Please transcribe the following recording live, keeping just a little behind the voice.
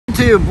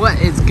YouTube, what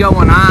is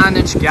going on?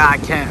 It's your guy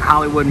Kent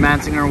Hollywood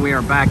Matzinger. We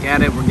are back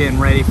at it. We're getting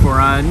ready for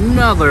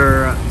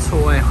another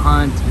toy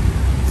hunt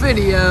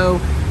video,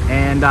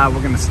 and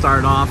we're gonna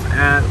start off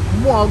at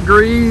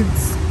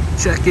Walgreens.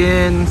 Check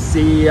in,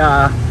 see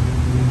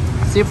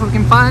if we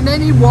can find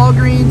any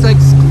Walgreens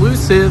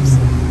exclusives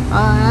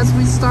as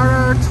we start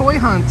our toy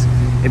hunt.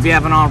 If you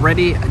haven't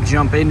already,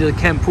 jump into the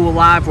Kent Pool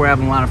Live. We're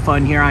having a lot of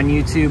fun here on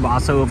YouTube,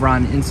 also over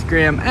on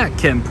Instagram at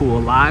Kent Pool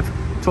Live.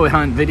 Toy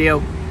hunt video.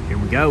 Here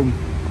we go.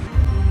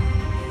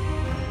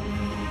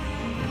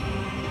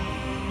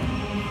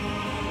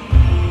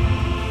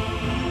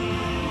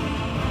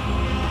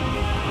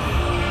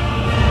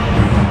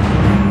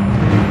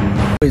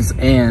 Toys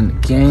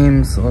and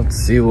games. Let's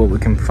see what we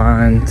can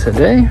find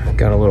today.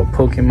 Got a little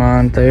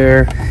Pokemon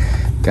there.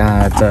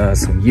 Got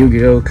some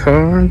Yu-Gi-Oh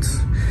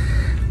cards.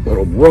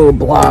 Little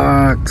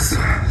Roblox,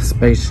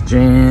 Space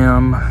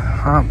Jam,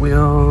 Hot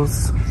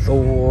Wheels,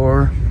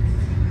 Thor,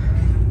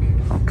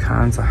 all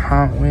kinds of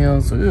Hot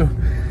Wheels. Ooh,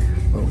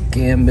 little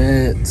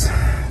Gambit,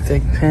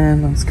 Fig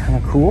Pen, that's kind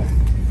of cool.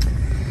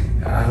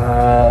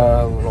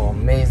 Little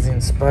Amazing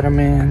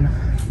Spider-Man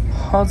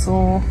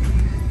puzzle.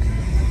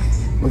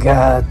 We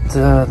got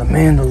the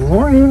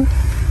Mandalorian,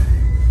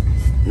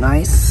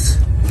 nice.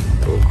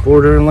 Little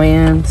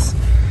Borderlands,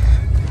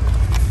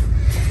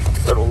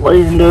 little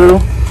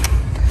Lando.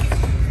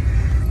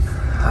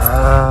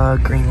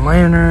 Green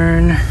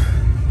Lantern,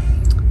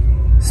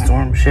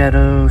 Storm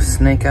Shadow,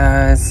 Snake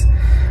Eyes,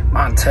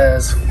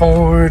 Montez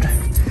Ford,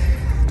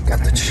 got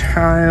the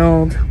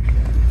Child,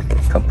 a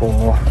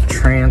couple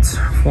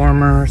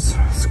Transformers,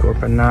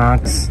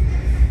 Scorponok,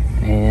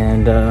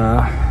 and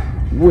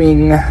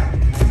Wing,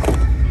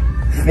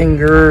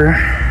 Finger,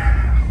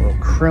 little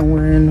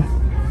Krillin.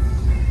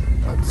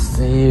 Let's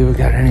see, we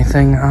got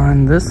anything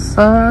on this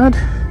side?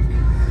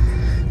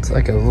 It's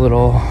like a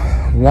little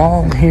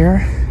wall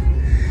here.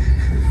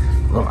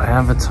 Little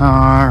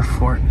Avatar,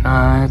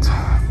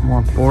 Fortnite,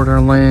 more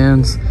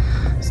Borderlands.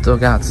 Still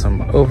got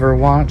some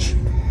Overwatch,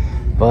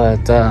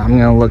 but I'm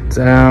gonna look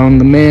down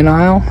the main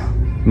aisle.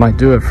 Might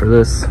do it for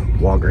this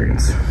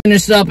Walgreens.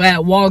 Finished up at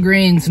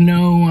Walgreens,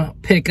 no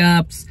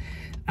pickups.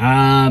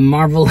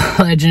 Marvel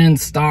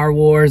Legends, Star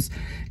Wars,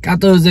 got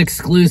those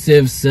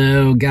exclusives,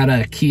 so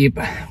gotta keep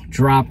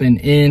dropping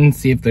in,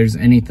 see if there's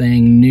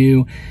anything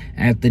new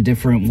at the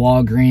different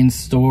Walgreens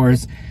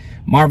stores.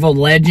 Marvel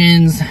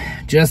Legends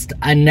just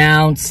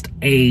announced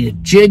a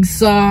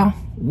Jigsaw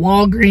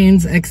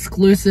Walgreens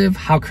exclusive.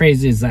 How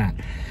crazy is that?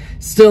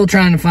 Still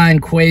trying to find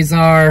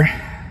Quasar.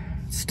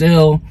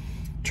 Still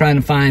trying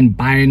to find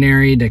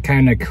Binary to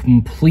kind of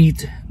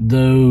complete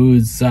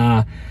those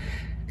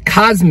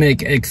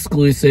cosmic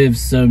exclusives.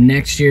 So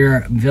next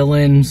year,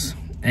 villains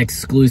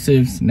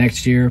exclusives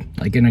next year,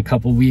 like in a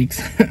couple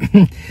weeks.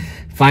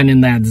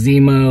 Finding that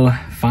Zemo,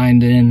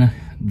 finding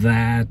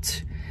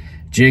that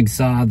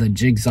Jigsaw. The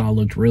Jigsaw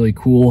looked really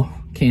cool.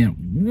 Can't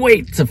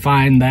wait to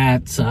find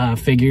that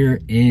figure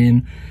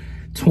in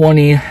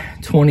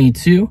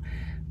 2022.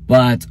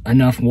 But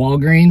enough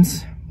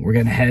Walgreens. We're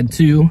gonna head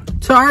to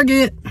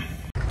Target.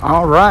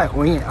 All right,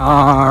 we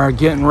are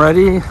getting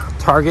ready.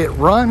 Target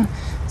run.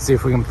 See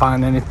if we can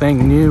find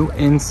anything new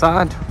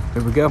inside.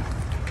 Here we go.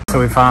 So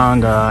we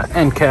found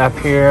end cap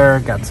here.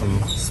 Got some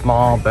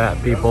small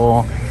Bat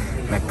People,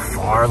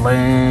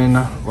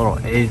 McFarlane, little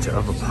Age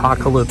of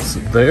Apocalypse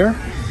there.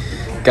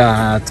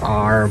 Got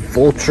our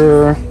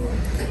Vulture,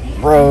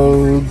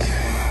 Rogue,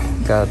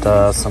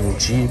 got some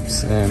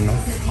Jeeps and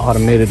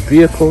automated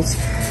vehicles.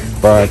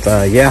 But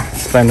yeah,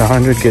 spend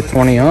 100, get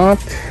 20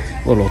 off.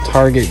 Little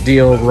Target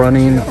deal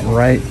running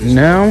right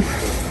now.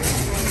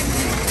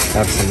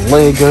 Got some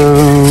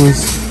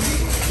Legos.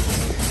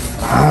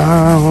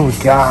 What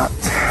we got?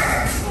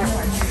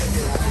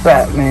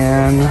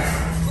 Batman,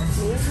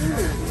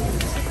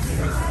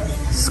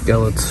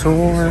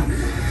 Skeletor.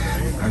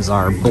 There's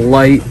our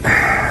Blight.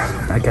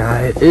 That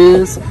guy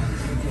is a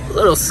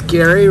little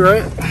scary,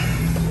 right?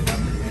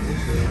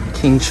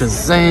 King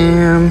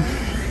Shazam.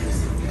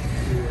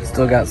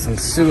 Still got some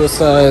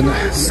Suicide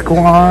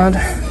Squad.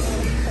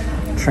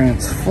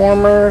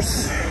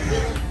 Transformers.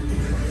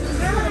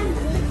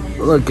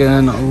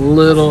 Looking a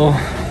little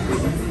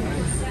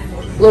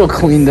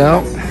cleaned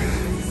out.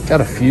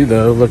 Got a few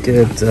though. Look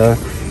at,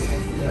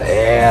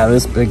 yeah,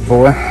 this big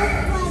boy.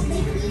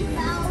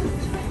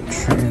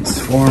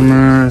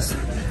 Transformers.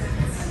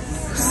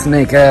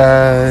 Snake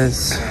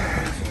Eyes,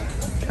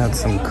 got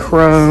some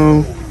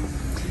Crow,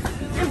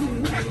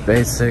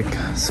 basic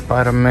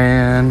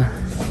Spider-Man,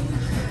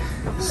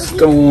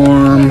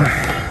 Storm,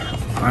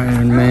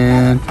 Iron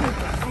Man,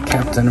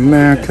 Captain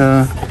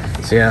America.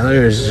 So yeah,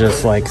 there's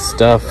just like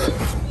stuff,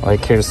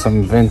 like here's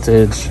some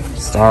vintage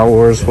Star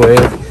Wars wave,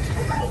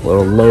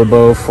 little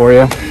Lobo for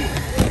you,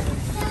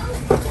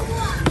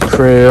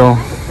 Krill.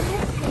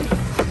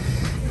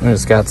 We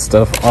just got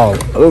stuff all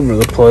over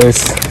the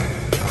place.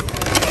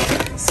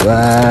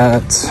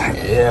 That,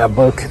 yeah,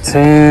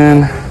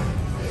 Bo-Katan,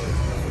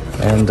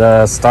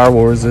 and Star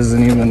Wars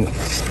isn't even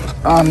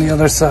on the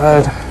other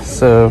side,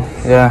 so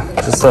yeah,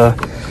 just a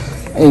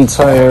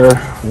entire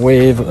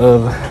wave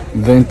of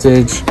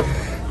vintage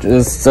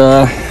just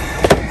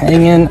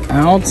hanging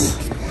out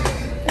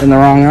in the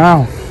wrong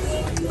aisle.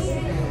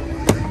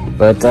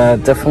 But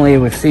definitely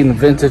we've seen the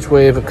vintage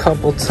wave a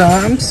couple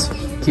times.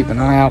 Keep an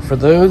eye out for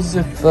those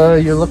if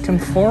you're looking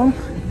for them.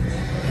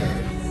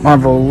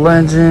 Marvel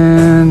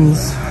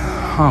Legends,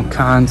 all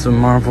kinds of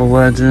Marvel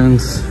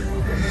Legends.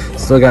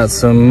 Still got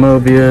some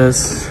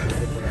Mobius,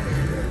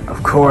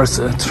 of course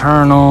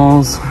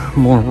Eternals,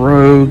 more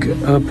Rogue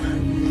up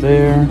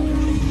there.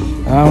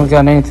 We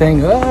got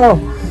anything? Oh,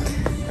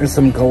 there's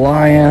some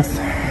Goliath,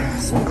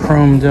 some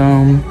Chrome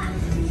Dome,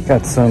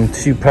 got some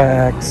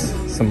 2-packs,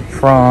 some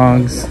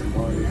Frogs,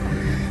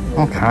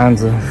 all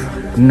kinds of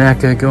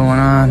NECA going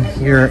on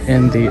here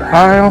in the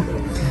aisle.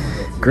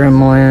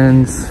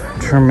 Gremlins,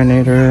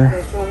 Terminator,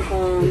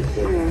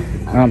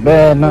 not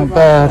bad, not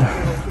bad.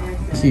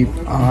 Keep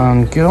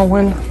on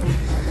going.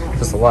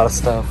 Just a lot of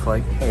stuff,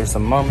 like there's a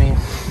Mummy.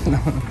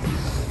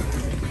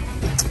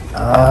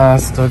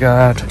 Still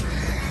got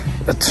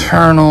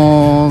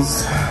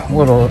Eternals,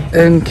 little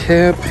end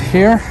cap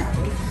here,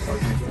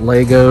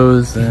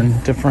 Legos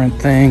and different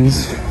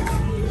things.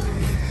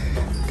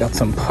 Got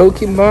some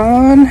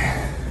Pokemon,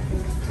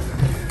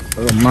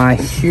 little My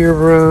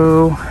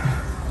Hero,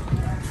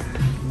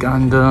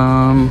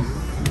 Gundam.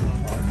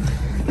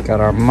 Got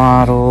our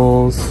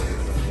models,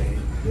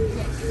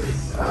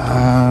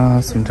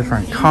 some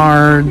different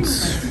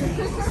cards,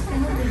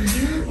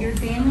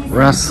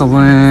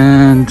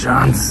 wrestling,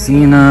 John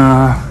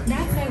Cena,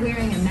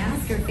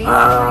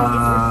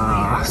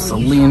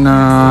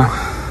 Selena.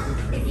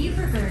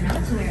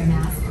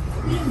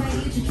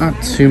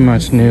 Not too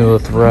much new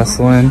with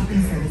wrestling.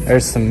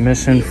 There's some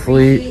Mission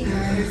Fleet.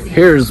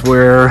 Here's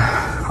where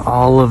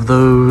all of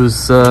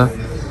those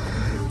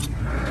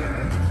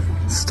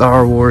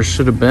Star Wars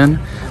should have been,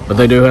 but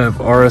they do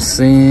have Aura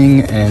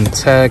Singh and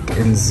Tech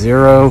and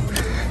Zero,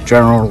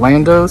 General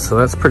Orlando, so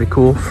that's pretty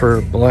cool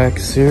for Black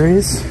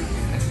Series.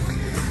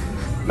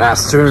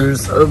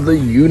 Masters of the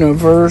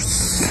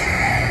Universe,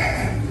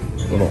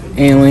 little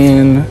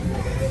alien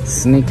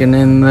sneaking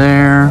in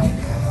there.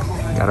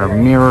 Got our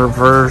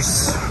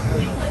Mirrorverse,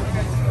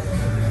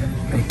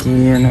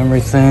 Mickey and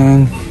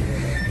everything.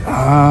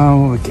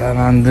 What we got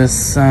on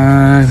this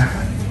side?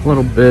 A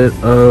little bit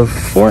of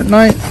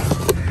Fortnite.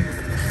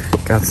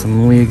 Got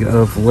some League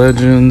of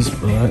Legends,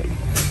 but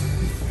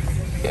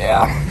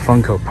yeah,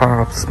 Funko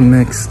Pops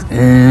mixed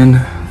in.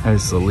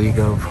 There's the League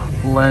of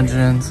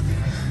Legends.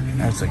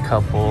 There's a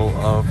couple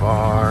of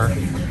our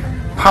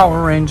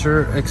Power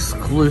Ranger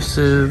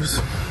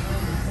exclusives.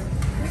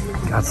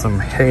 Got some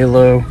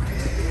Halo.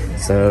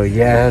 So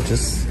yeah,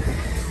 just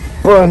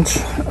a bunch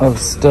of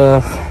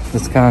stuff.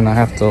 Just kind of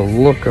have to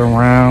look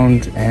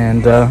around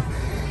and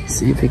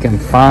see if you can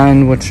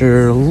find what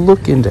you're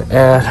looking to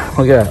add.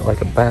 We got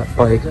like a bat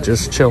bike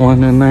just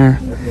chilling in there.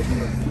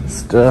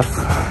 Stuff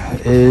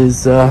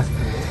is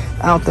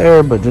out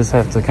there, but just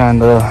have to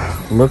kind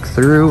of look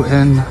through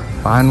and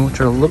find what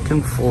you're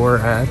looking for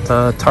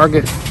at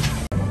Target.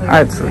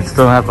 Alright, so we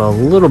still have a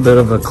little bit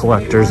of a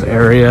collector's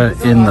area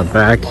in the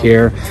back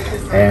here.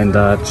 And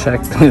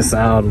check this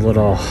out,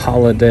 little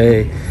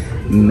holiday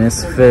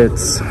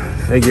Misfits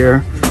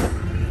figure.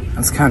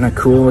 That's kind of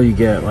cool. You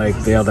get like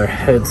the other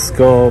head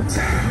sculpt,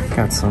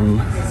 got some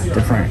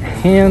different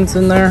hands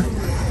in there,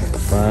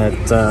 but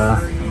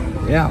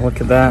yeah, look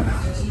at that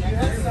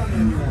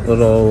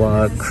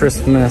little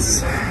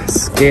Christmas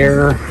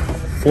scare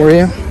for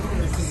you.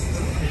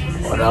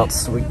 What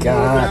else we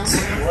got?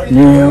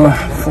 New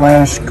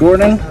Flash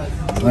Gordon.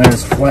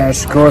 There's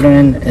Flash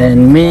Gordon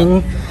and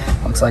Ming.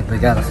 Looks like they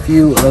got a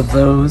few of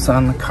those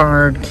on the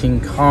card.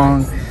 King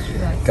Kong.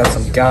 Got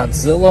some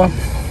Godzilla.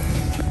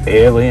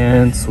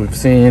 Aliens. We've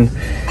seen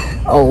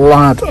a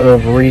lot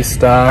of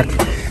restock.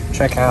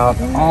 Check out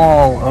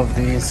all of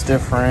these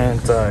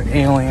different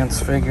Aliens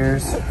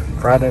figures.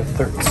 Friday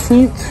the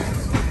 13th.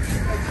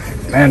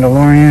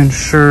 Mandalorian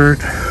shirt.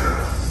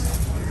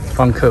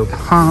 Funko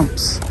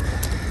Pops.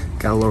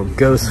 Got a little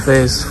ghost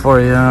face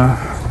for you.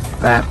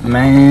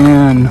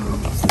 Batman.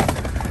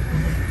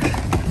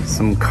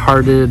 Some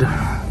carded.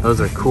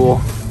 Those are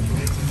cool.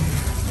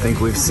 I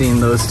think we've seen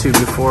those two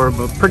before,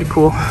 but pretty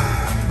cool.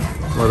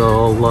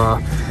 Little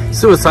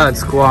Suicide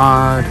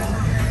Squad,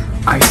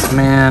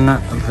 Iceman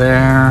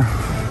there,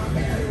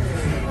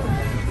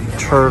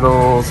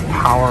 Turtles,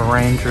 Power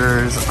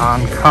Rangers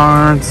on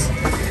cards,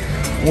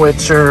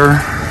 Witcher.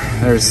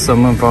 There's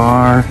some of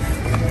our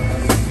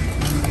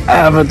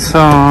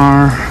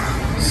Avatar,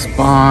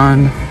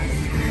 Spawn,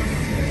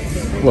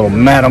 little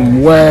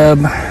Madam Web,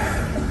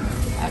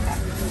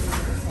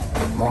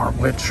 more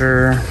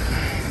Witcher,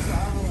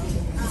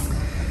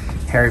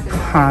 Harry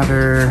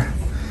Potter,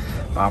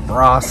 Bob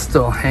Ross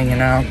still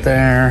hanging out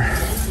there,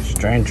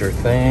 Stranger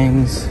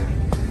Things,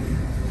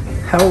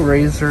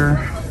 Hellraiser,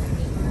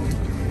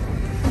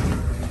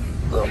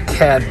 little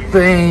Cad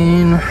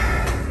Bane,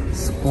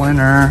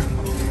 Splinter.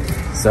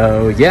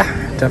 So yeah,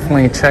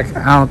 definitely check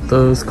out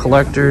those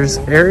collectors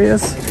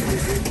areas.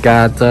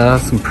 Got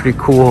some pretty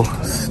cool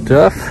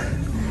stuff,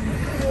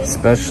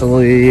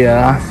 especially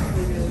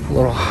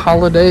little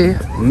holiday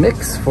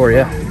mix for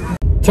you.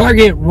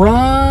 Target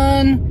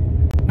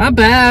run, not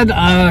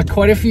bad.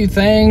 Quite a few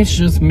things.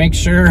 Just make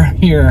sure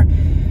you're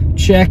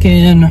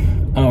checking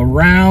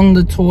around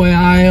the toy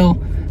aisle.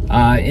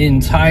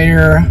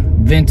 Entire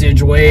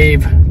vintage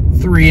wave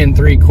 3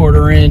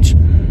 3/4 inch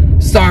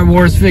Star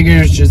Wars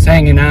figures just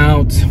hanging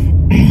out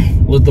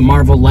with the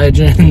Marvel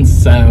Legends.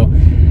 So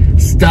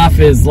stuff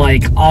is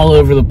like all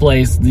over the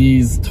place.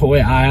 These toy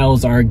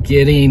aisles are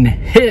getting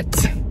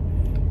hit.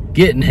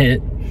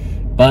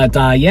 But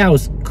yeah, it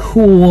was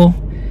cool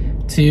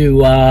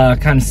to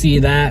kind of see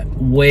that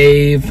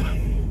wave.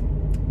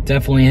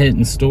 Definitely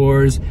hitting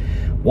stores,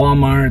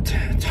 Walmart,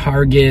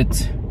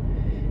 Target,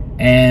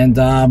 and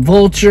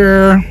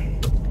Vulture.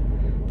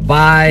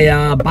 Buy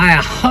a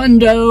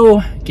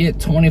hundo, get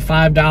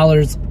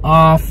 $25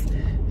 off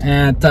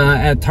at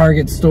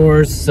Target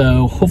stores.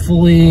 So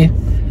hopefully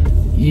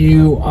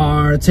you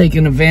are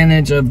taking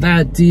advantage of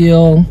that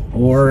deal,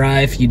 or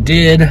if you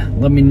did,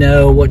 let me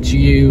know what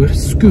you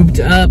scooped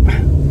up,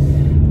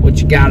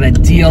 what you got a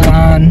deal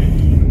on,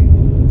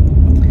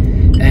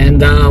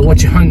 and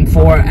what you're hunting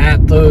for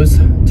at those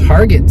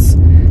Targets.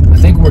 I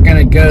think we're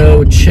gonna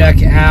go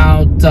check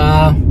out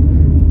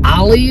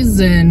Ollies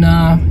and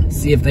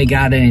see if they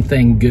got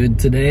anything good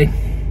today.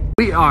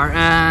 We are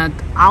at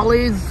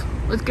Ollies.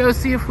 Let's go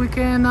see if we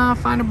can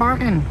find a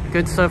bargain.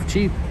 Good stuff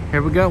cheap.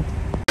 Here we go.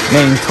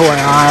 Main toy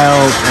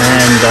aisle,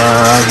 and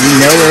you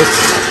know it.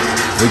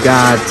 We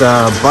got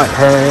butt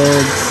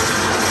heads,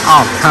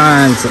 all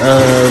kinds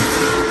of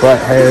butt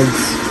heads.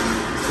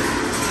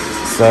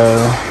 So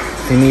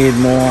if you need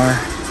more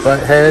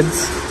butt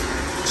heads,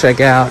 check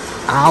out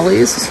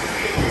Ollies.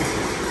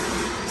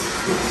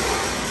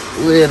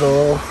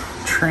 Little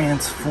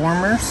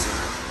Transformers.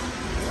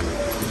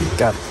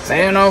 Got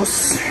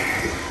Thanos.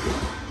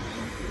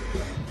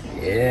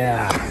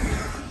 Yeah.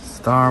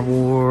 Star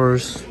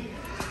Wars.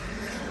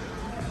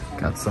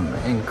 Got some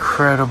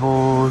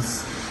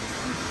Incredibles.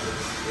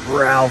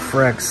 Ralph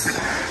Rex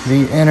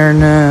the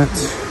Internet.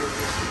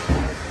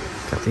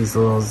 Got these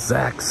little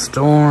Zack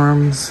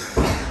Storms.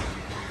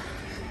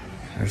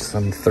 There's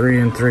some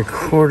 3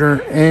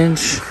 3/4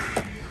 inch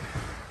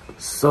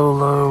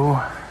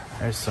Solo.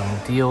 There's some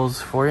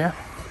deals for you.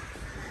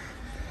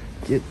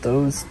 Get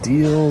those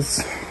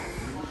deals.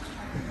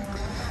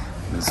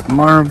 This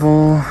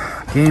Marvel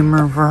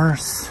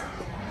Gamerverse.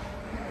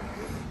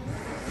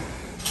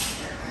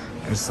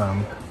 There's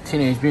some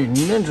Teenage Mutant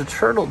Ninja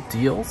Turtle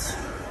deals.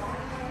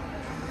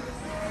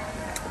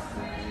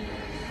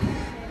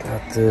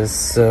 Got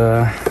this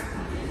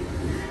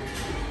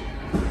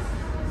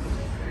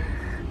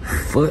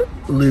Foot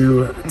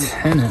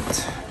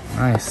Lieutenant.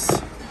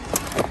 Nice.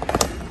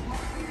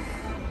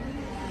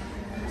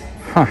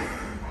 Huh.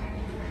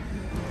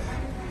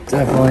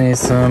 Definitely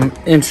some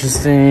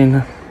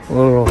interesting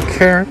little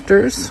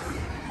characters.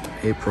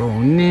 April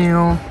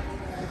O'Neil.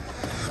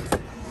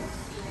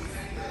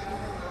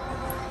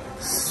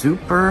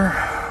 Super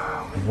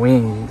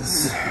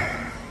Wings.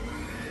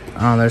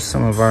 Oh, there's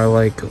some of our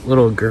like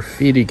little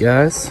graffiti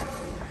guys.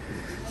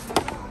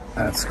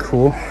 That's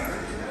cool.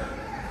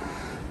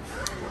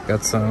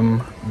 Got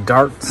some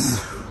darts.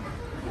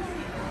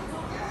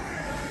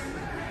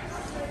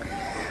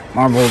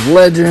 Marvel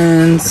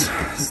Legends.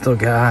 Still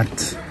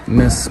got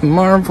Miss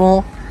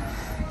Marvel.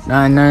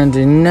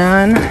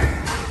 $9.99.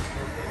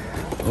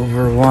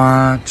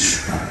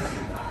 Overwatch.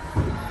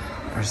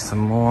 There's some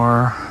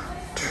more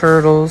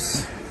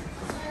Turtles.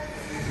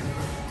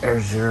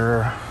 There's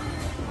your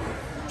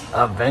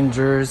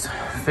Avengers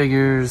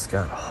figures.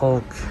 Got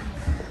Hulk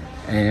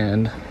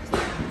and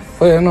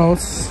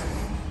Thanos.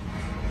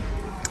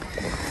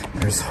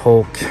 There's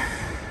Hulk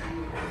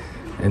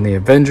in the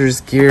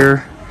Avengers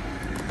gear.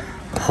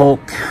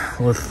 Hulk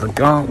with the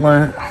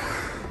gauntlet.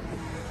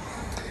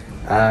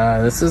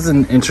 This is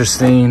an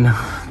interesting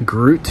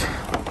Groot.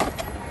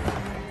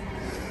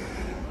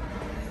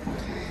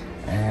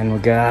 And we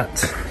got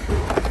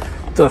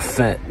the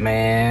Fett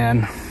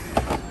Man.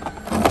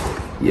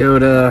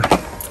 Yoda.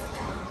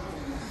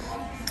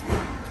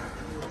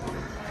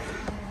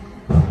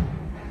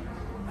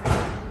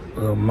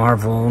 Little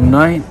Marvel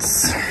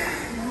Knights.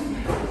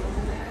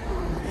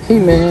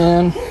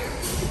 He-Man.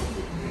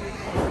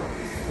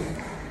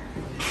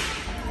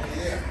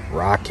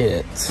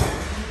 Rocket.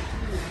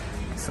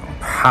 Some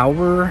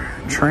power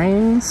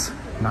trains.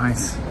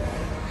 Nice.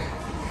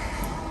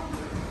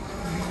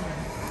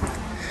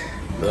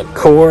 The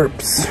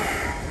Corpse.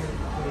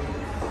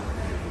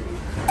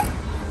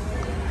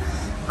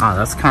 Ah,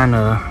 that's kind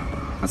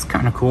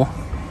of cool.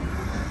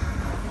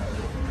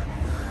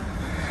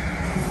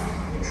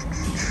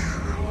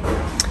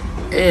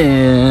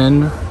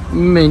 And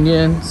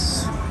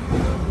Minions.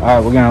 All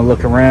right, we're gonna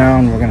look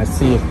around. We're gonna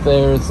see if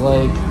there's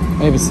like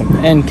maybe some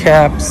end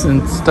caps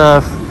and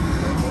stuff.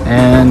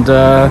 And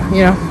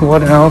you know,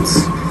 what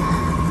else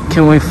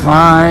can we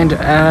find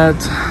at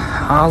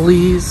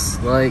Ollies?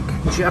 Like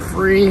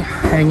Jeffrey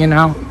hanging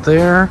out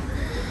there.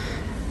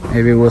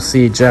 Maybe we'll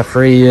see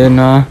Jeffrey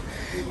in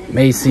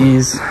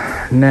Macy's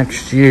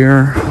next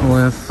year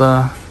with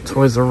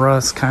Toys R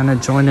Us kind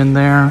of joining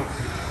there.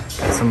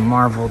 Got some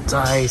Marvel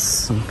dice,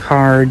 some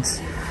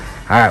cards.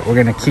 All right, we're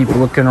gonna keep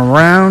looking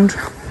around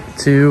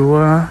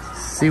to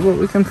see what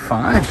we can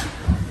find.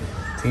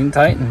 Teen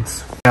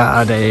Titans.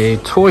 Got a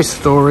Toy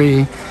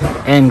Story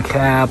end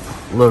cap,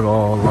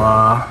 little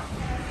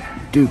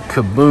Duke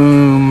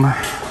Kaboom,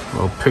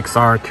 little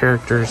Pixar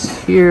characters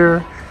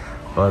here.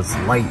 Buzz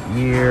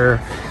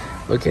Lightyear.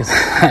 Look at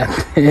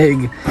that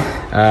big.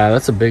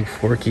 That's a big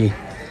Forky.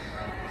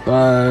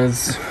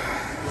 Buzz.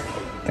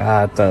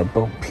 Got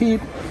Bo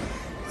Peep.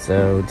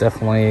 So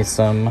definitely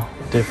some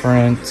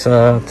different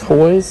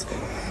toys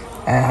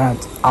at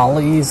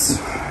Ollies.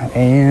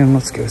 And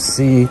let's go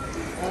see.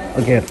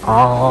 Look at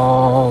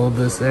all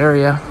this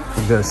area.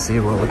 We'll go see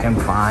what we can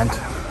find.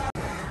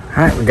 All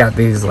right, we got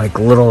these like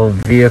little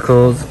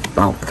vehicles,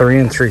 about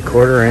 3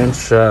 3/4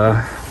 inch.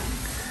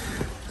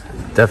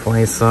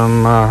 Definitely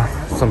some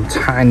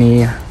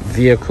tiny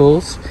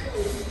vehicles.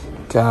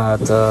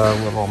 Got a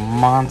little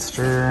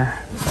monster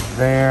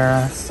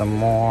there. Some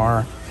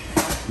more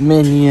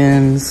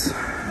Minions.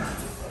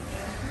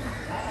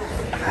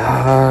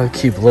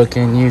 Keep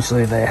looking.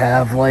 Usually they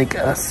have like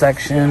a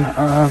section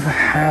of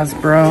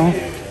Hasbro.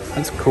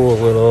 That's a cool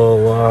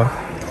little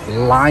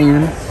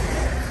lion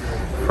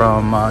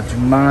from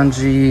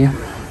Jumanji.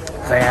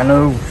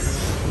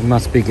 Thanos. We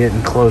must be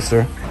getting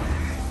closer.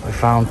 We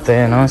found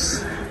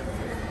Thanos.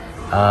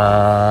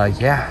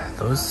 Yeah,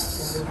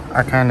 those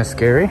are kind of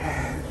scary.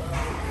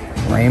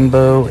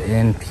 Rainbow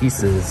in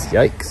pieces.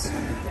 Yikes.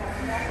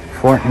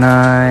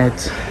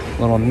 Fortnite.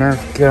 Little Nerf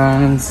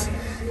guns.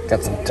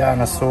 Got some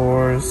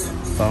dinosaurs.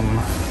 Some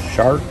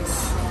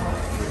sharks.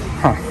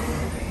 Huh.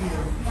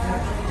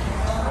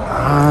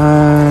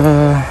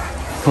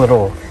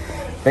 Little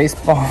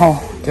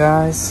baseball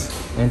guys.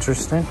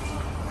 Interesting.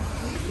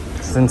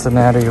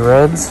 Cincinnati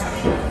Reds.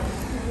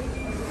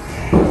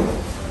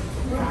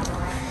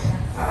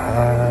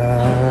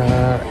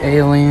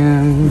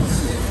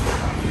 Aliens.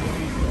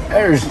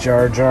 There's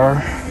Jar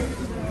Jar.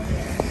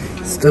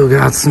 Still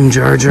got some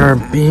Jar Jar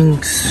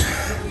Binks.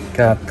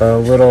 Got the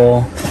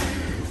little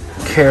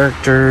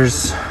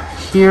characters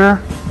here.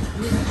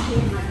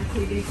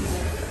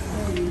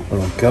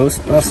 Little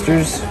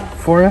Ghostbusters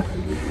for you.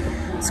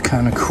 It's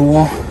kind of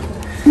cool.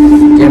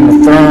 Game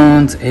of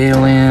Thrones,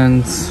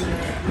 Aliens.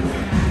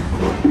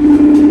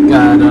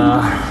 Got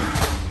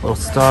little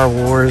Star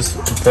Wars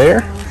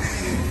there.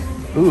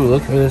 Ooh,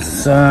 look at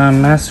this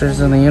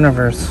Masters of the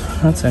Universe.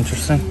 That's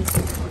interesting.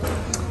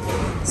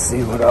 Let's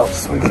see what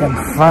else we can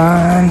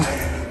find.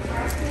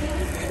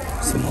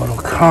 Some little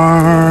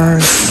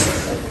cars.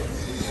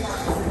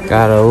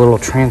 Got a little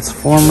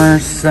Transformer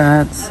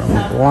set, some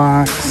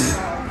blocks,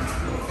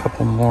 a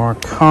couple more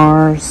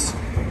cars,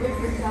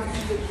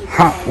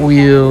 Hot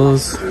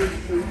Wheels.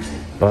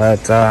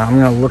 But I'm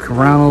gonna look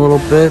around a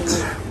little bit.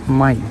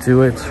 Might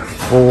do it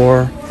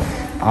for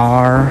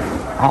our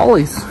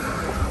Ollies.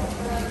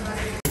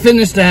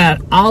 Finished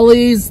at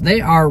Ollies. They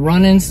are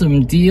running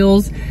some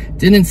deals.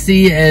 Didn't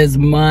see as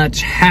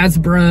much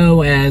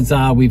Hasbro as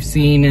we've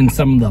seen in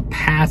some of the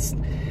past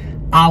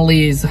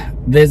Ollies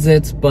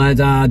visits, but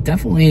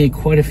definitely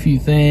quite a few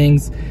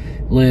things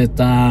with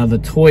the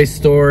Toy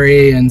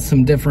Story and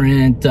some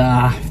different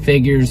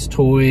figures,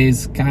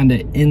 toys kind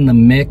of in the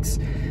mix.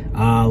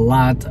 A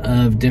lot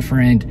of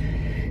different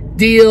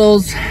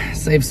deals,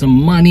 save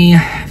some money,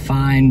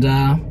 find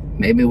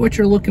maybe what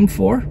you're looking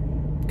for.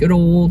 Good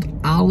old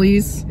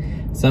Ollies.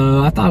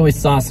 So I thought we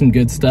saw some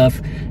good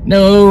stuff.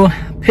 No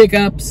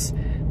pickups,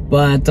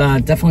 but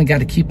definitely got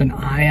to keep an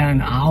eye on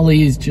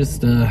Ollies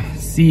just to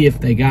see if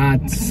they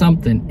got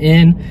something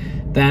in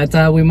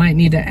that we might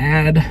need to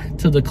add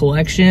to the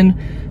collection.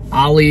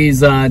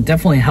 Ollies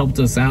definitely helped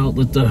us out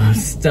with the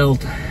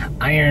Stealth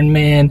Iron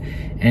Man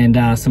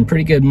and some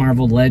pretty good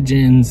Marvel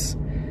Legends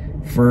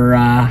for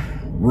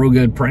real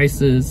good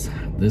prices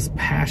this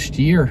past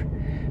year.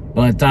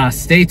 But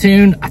stay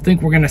tuned. I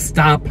think we're gonna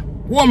stop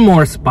one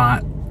more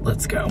spot.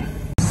 Let's go.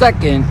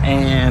 Second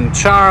and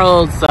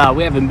Charles.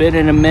 We haven't been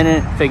in a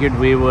minute. Figured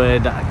we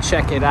would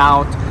check it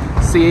out.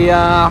 See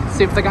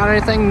if they got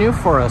anything new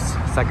for us.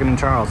 Second and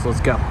Charles. Let's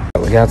go.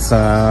 We got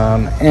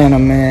some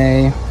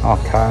anime, all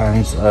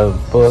kinds of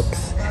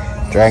books.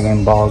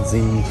 Dragon Ball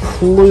Z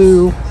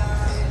Clue.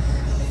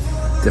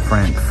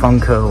 Different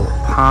Funko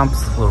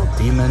Pops. Little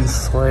Demon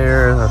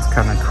Slayer. That's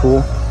kind of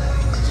cool.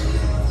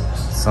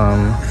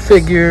 Some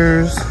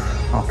figures,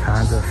 all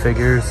kinds of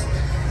figures.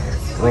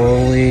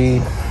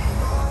 Broly.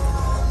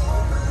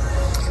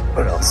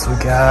 What else we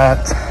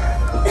got?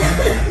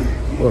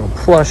 Little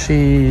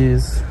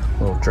plushies,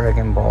 little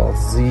Dragon Ball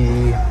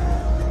Z.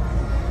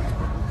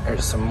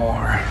 There's some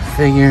more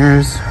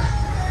figures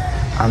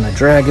on the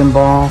Dragon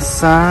Ball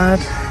side.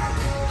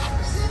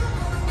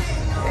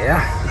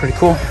 Yeah, pretty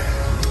cool.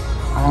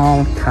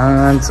 All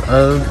kinds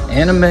of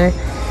anime.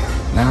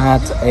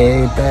 Not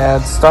a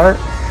bad start.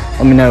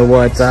 Let me know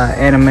what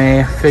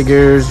anime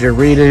figures you're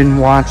reading,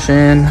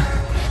 watching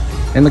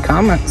in the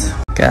comments.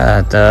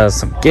 Got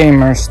some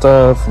gamer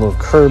stuff, little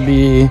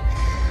Kirby,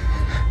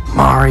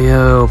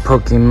 Mario,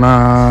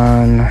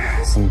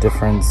 Pokemon, some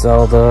different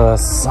Zelda,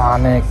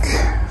 Sonic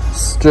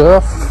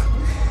stuff.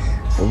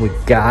 What we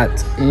got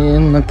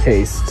in the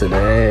case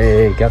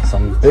today? Got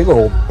some big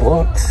old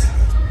books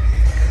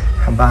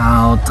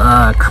about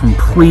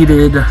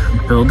completed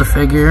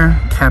Build-A-Figure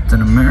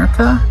Captain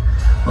America.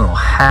 Little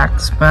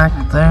hacks back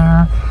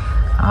there.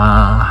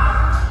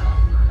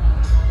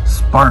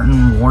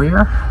 Spartan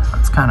Warrior.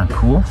 That's kind of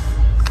cool.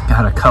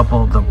 Got a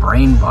couple of the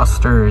Brain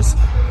Busters.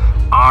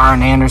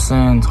 Arn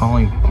Anderson,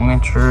 Tolly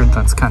Blanchard,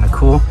 that's kind of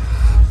cool.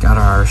 Got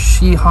our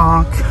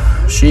She-Hulk,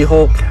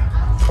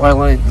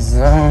 Twilight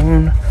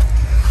Zone.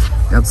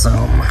 Got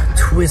some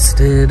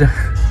Twisted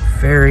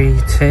Fairy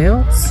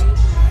Tales.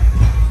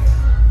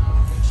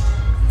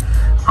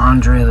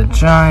 Andre the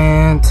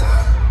Giant.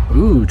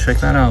 Ooh, check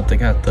that out. They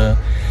got the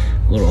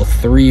little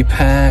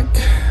 3-pack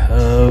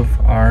of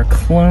our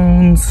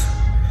clones.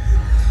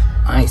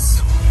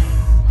 Nice.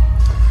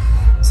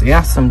 So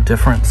yeah, some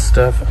different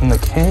stuff in the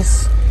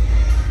case.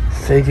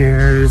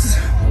 Figures,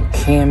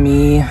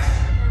 Cammy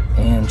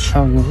and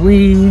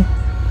Chung-Li.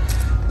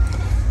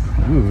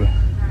 Ooh,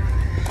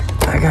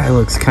 that guy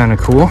looks kind of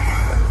cool.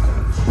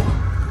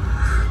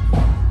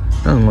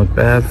 Doesn't look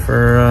bad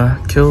for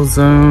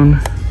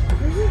Killzone.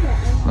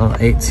 Well,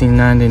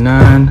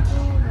 $18.99.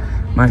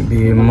 Might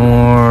be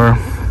more,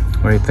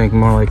 what do you think,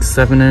 more like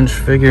 7-inch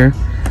figure.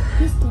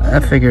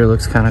 That figure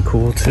looks kind of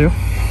cool too.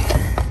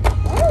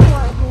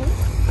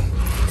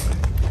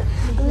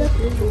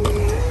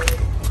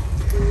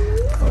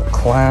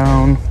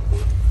 Clown,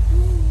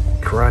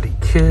 Karate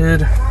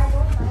Kid.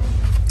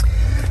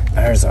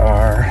 There's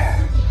our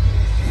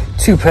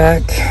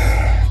 2-pack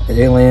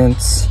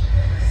Aliens,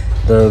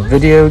 the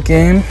video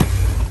game.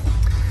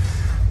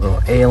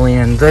 Little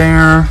alien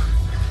there.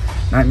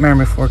 Nightmare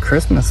Before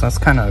Christmas, that's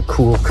kind of a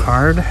cool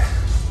card.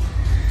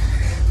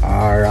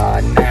 Our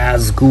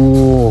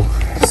Nazgul.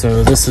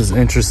 So this is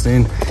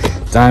interesting.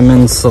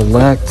 Diamond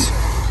Select,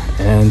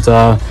 and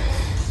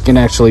you can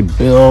actually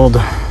build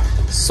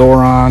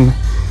Sauron,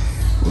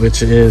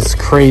 which is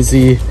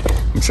crazy.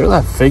 I'm sure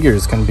that figure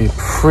is going to be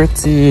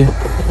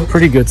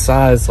pretty good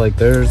size. Like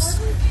there's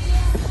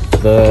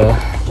the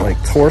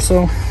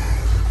torso.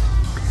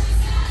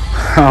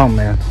 Oh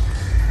man,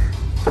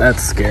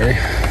 that's scary.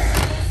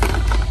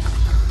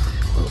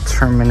 Little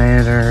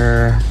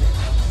Terminator.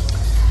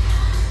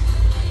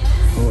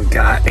 What we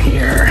got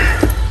here?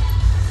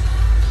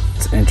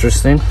 It's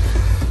interesting.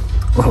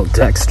 Little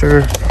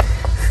Dexter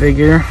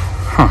figure.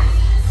 Huh.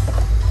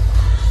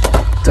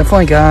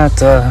 Definitely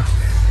got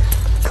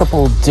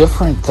couple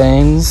different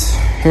things.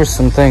 Here's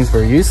some things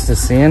we're used to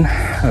seeing.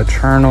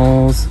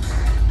 Eternals,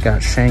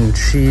 got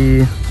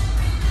Shang-Chi.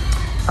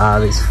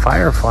 These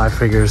Firefly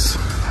figures,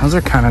 those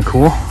are kind of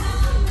cool.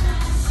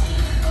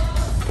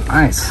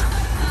 Nice.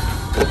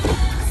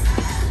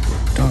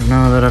 Don't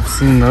know that I've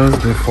seen those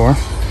before.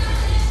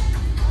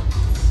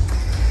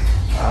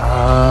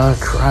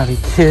 Karate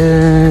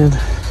Kid,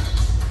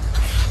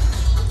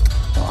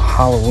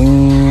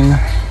 Halloween,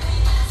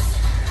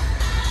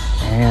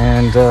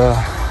 and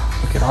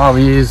look at all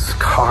these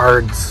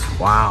cards.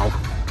 Wow,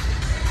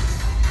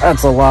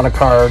 that's a lot of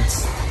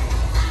cards.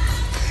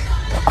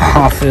 The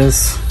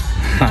Office,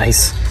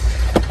 nice.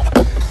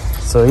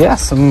 So yeah,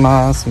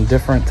 some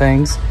different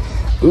things.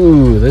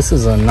 Ooh, this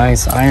is a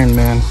nice Iron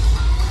Man.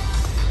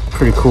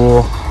 Pretty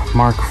cool.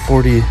 Mark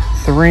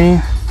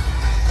 43.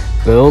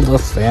 Build a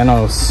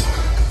Thanos.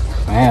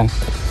 Man,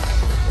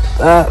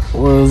 that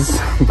was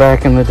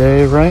back in the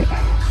day, right?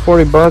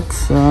 40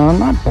 bucks,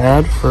 not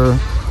bad for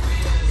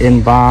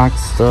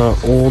in-boxed,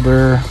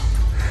 older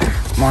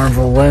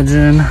Marvel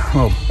Legend.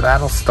 Little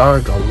Battlestar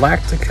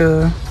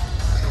Galactica,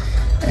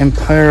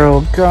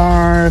 Imperial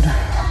Guard,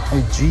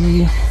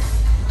 IG.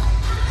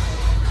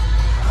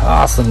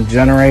 Awesome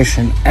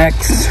Generation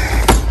X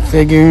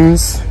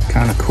figures,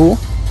 kind of cool.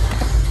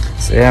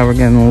 So yeah, we're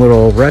getting a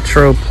little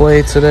retro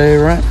play today,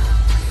 right?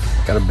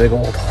 Got a big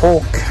old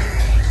Hulk.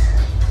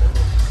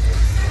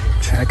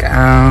 Check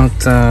out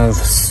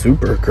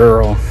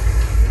Supergirl.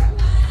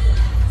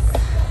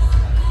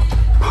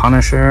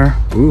 Punisher.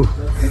 Ooh,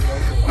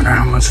 wonder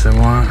how much they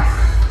want.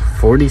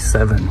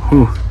 47.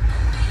 Ooh,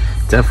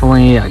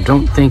 definitely. I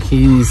don't think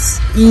he's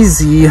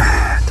easy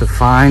to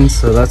find,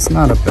 so that's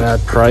not a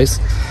bad price.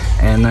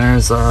 And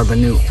there's the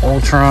new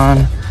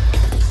Ultron.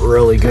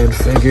 Really good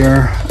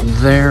figure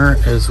there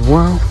as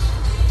well.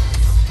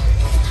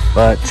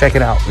 But check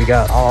it out, we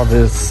got all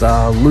this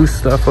loose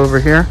stuff over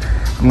here.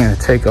 I'm gonna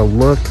take a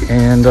look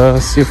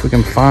and see if we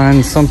can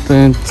find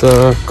something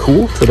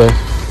cool today.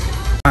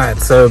 All right,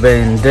 so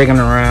been digging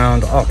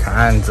around all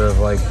kinds of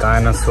like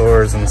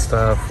dinosaurs and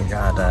stuff. We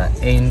got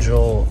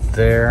Angel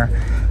there.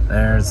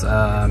 There's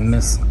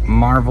Miss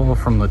Marvel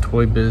from the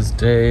Toy Biz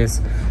days.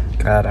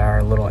 Got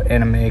our little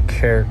anime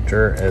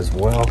character as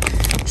well.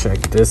 Check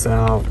this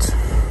out.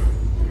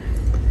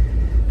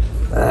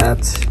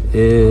 That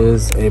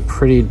is a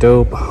pretty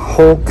dope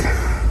Hulk.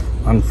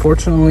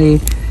 Unfortunately,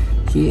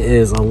 he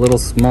is a little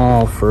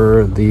small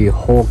for the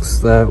Hulks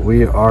that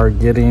we are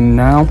getting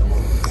now.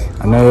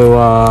 I know,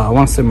 I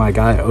want to say my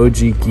guy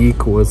OG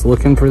Geek was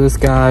looking for this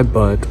guy,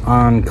 but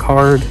on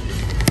card.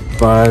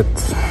 But,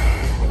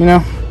 you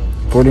know,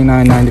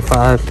 $49.95.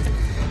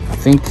 I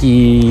think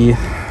he,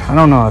 I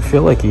don't know, I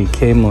feel like he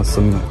came with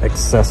some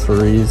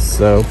accessories,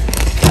 so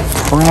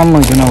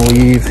probably gonna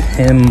leave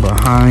him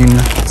behind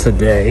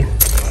today,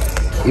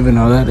 even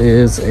though that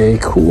is a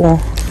cool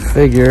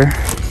figure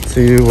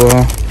to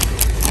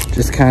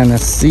just kind of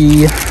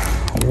see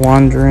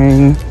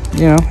wandering,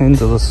 you know,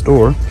 into the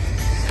store.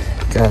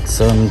 Got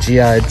some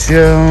G.I.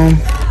 Joe.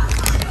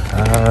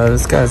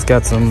 This guy's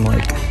got some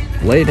like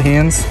blade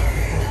hands.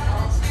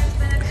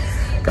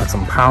 Got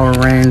some Power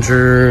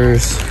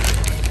Rangers,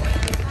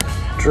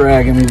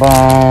 Dragon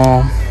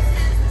Ball,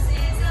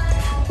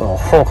 little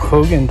Hulk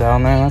Hogan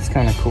down there, that's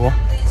kind of cool.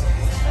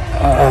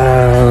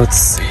 Let's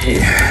see,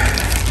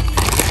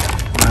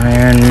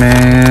 Iron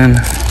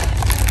Man,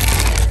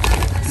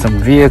 some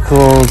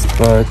vehicles,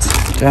 but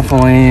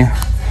definitely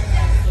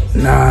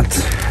not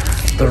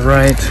the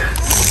right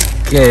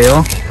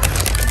scale.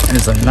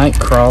 There's a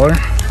Nightcrawler,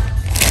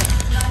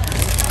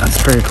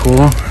 that's pretty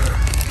cool.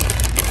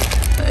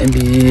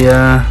 Maybe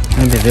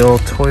the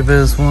old Toy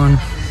Biz one.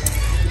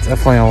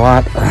 Definitely a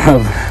lot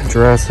of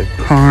Jurassic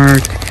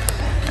Park.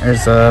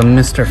 There's a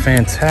Mr.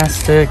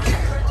 Fantastic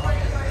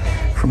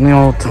from the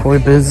old Toy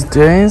Biz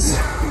days.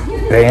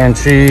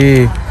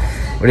 Banshee.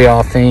 What do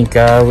y'all think?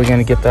 We're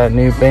gonna get that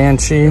new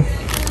Banshee.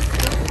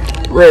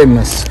 Rey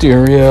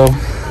Mysterio.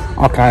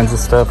 All kinds of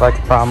stuff. I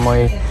could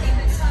probably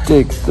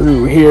dig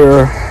through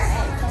here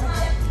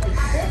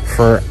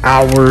for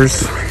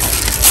hours.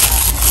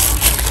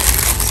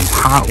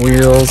 Hot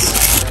Wheels,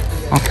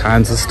 all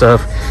kinds of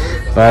stuff.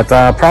 But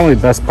probably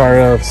the best part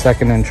of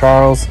Second and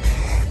Charles,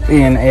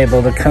 being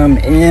able to come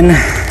in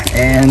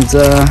and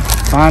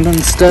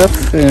finding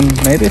stuff and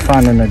maybe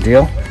finding a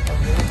deal.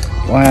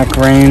 Black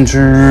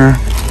Ranger,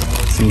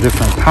 some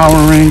different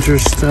Power Ranger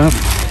stuff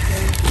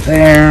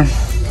there.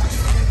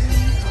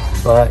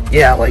 But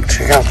yeah, like,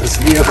 check out this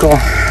vehicle.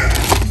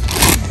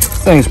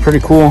 This thing's pretty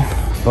cool,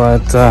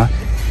 but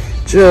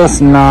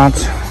just not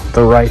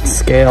the right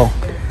scale.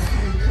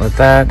 But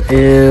that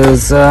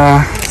is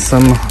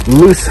some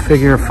loose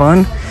figure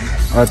fun.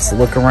 Let's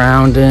look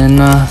around and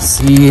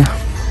see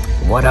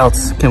what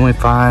else can we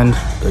find.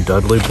 The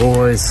Dudley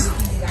Boys.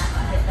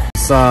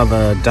 Saw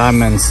the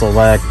Diamond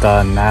Select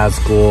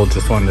Nazgul.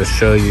 Just wanted to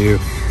show you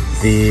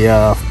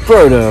the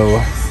photo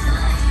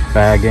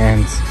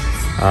baggins.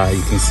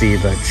 You can see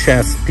the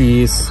chest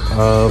piece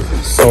of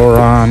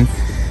Sauron.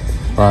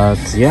 But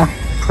yeah,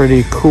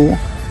 pretty cool.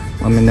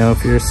 Let me know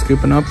if you're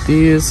scooping up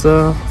these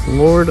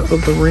Lord of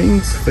the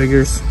Rings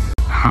figures.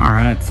 All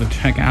right, so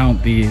check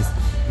out these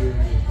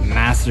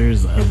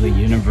Masters of the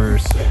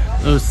Universe.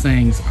 Those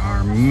things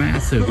are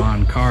massive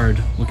on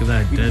card. Look at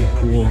that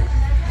Deadpool.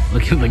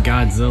 Look at the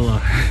Godzilla.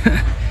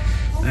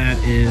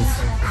 That is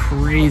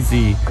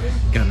crazy.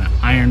 Got an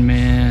Iron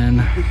Man.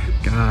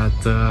 Got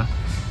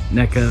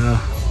NECA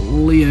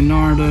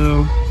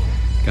Leonardo.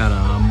 Got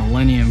a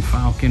Millennium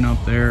Falcon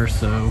up there.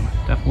 So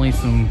definitely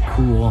some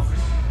cool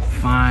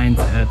finds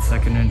at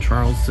Second and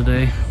Charles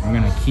today. We're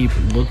gonna keep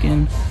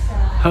looking.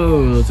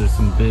 Oh, those are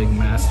some big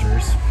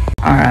masters.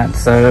 All right,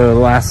 so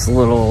last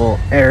little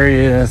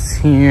areas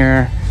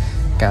here.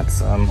 Got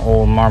some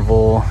old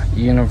Marvel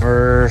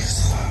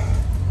Universe.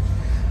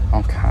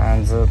 All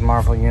kinds of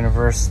Marvel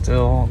Universe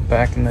still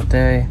back in the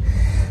day.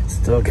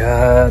 Still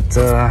got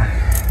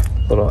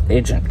little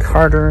Agent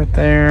Carter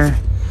there.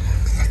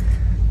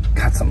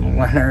 Got some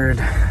Leonard,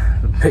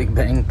 The Big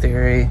Bang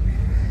Theory.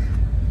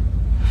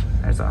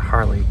 There's a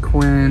Harley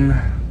Quinn.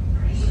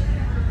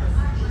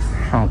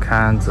 All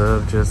kinds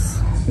of just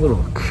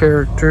little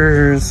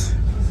characters.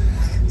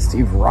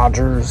 Steve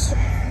Rogers.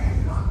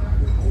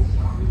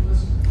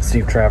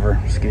 Steve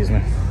Trevor, excuse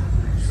me.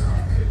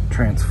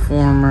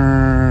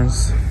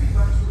 Transformers.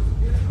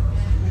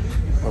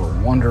 Little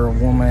Wonder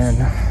Woman.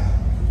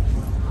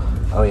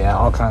 Oh yeah,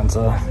 all kinds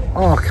of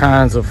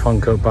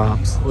Funko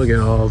Pops. Look at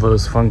all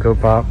those Funko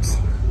Pops.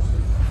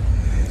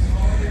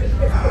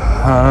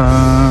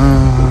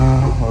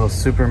 Little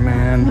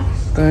Superman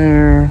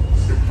there.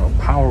 Little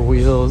Power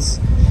Wheels.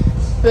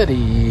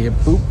 Betty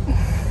Boop.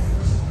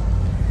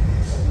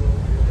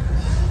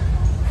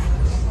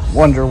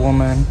 Wonder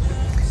Woman.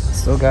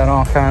 Still got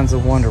all kinds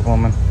of Wonder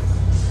Woman.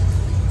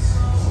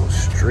 Little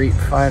Street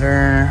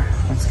Fighter.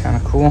 That's kind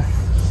of cool.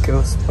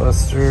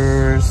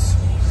 Ghostbusters.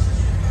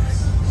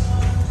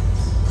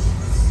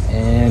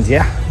 And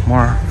yeah,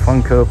 more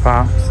Funko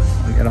Pops.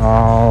 Look at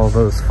all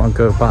those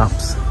Funko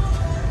Pops.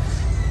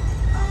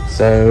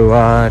 So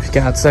if you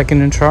got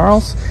Second and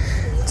Charles,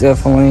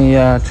 definitely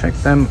check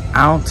them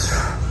out.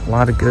 A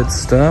lot of good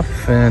stuff,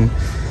 and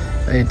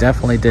they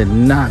definitely did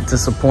not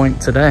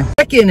disappoint today.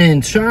 Second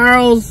and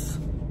Charles,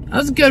 that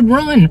was a good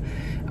run.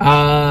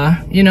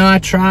 You know, I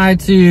try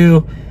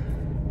to,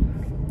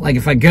 like,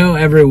 if I go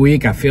every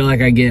week, I feel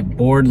like I get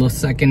bored with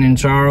Second and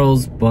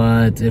Charles,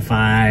 but if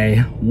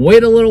I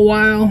wait a little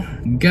while,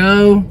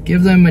 go,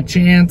 give them a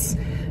chance.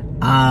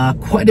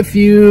 Quite a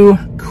few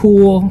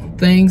cool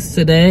things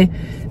today.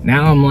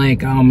 now I'm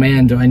like, oh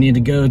man, do I need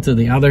to go to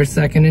the other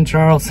 2nd and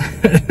Charles?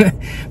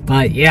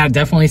 But yeah,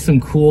 definitely some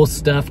cool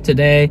stuff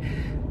today.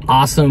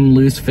 Awesome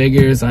loose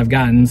figures. I've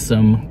gotten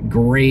some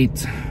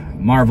great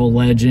Marvel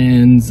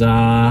Legends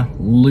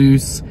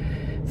loose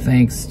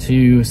thanks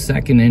to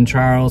 2nd and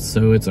Charles,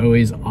 so it's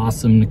always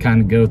awesome to kind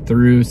of go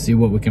through, see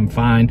what we can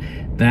find.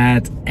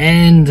 That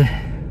End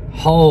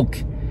Hulk,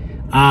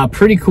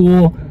 pretty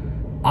cool,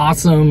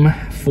 awesome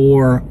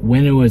for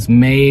when it was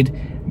made.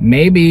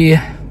 Maybe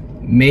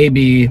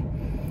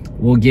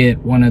we'll get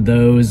one of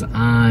those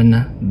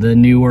on the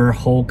newer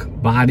Hulk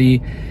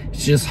body.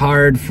 It's just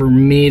hard for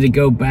me to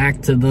go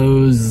back to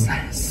those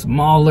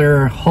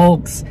smaller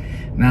Hulks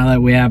now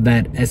that we have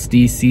that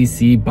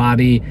SDCC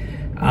body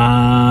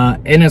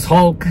in his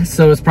Hulk.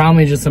 So it's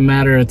probably just a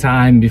matter of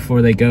time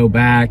before they go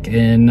back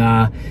and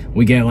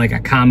we get like a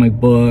comic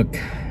book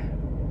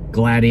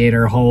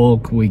Gladiator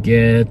Hulk, we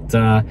get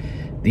the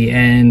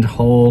End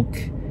Hulk,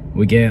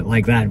 we get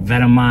like that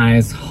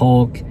Venomized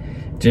Hulk.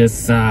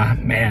 Just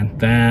man,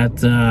 that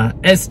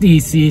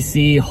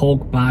SDCC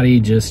Hulk body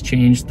just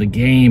changed the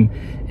game.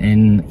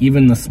 And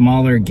even the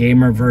smaller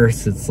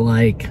gamerverse, it's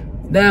like,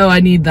 no, I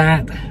need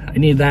that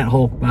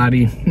Hulk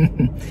body.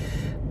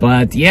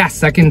 But yeah,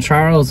 2nd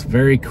Charles,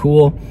 very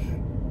cool.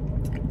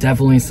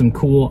 Definitely some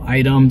cool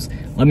items.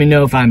 Let me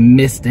know if I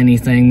missed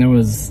anything. There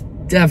was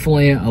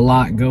definitely a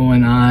lot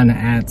going on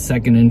at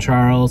 2nd and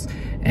Charles.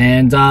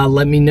 And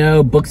let me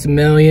know, Books A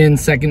Million,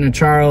 2nd and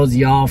Charles,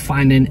 y'all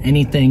finding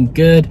anything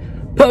good?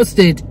 Post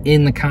it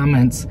in the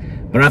comments.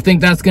 But I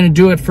think that's going to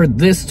do it for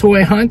this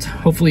toy hunt.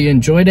 Hopefully you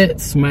enjoyed it.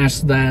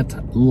 Smash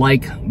that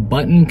like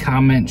button,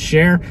 comment,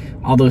 share.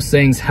 All those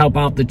things help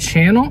out the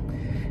channel.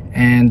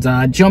 And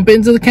jump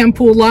into the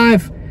Kentpool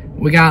Live.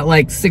 We got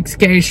like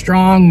 6K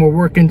strong. We're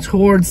working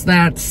towards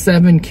that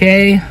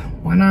 7K.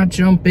 Why not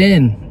jump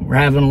in? We're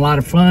having a lot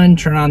of fun.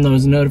 Turn on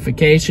those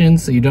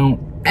notifications so you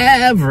don't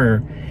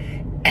ever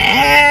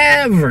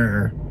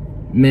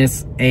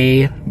miss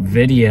a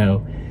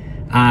video.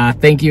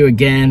 Thank you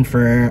again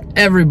for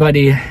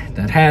everybody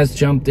that has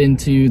jumped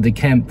into the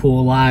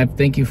Kentpool Live.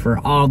 Thank you for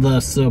all the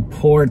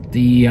support.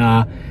 The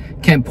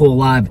Kentpool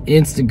Live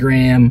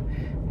Instagram,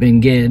 been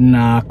getting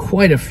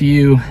quite a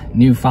few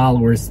new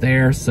followers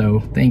there, so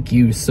thank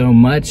you so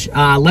much.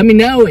 Let me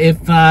know if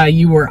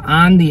you were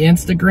on the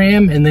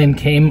Instagram and then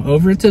came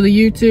over to the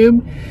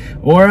YouTube,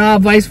 or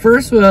vice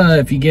versa,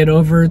 if you get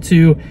over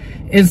to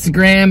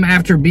Instagram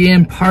after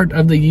being part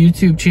of the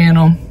YouTube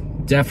channel.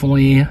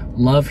 Definitely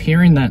love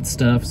hearing that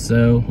stuff,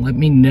 so let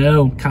me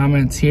know.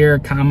 Comments here,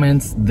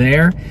 comments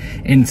there.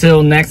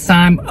 Until next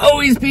time,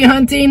 always be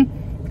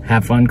hunting,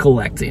 have fun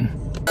collecting.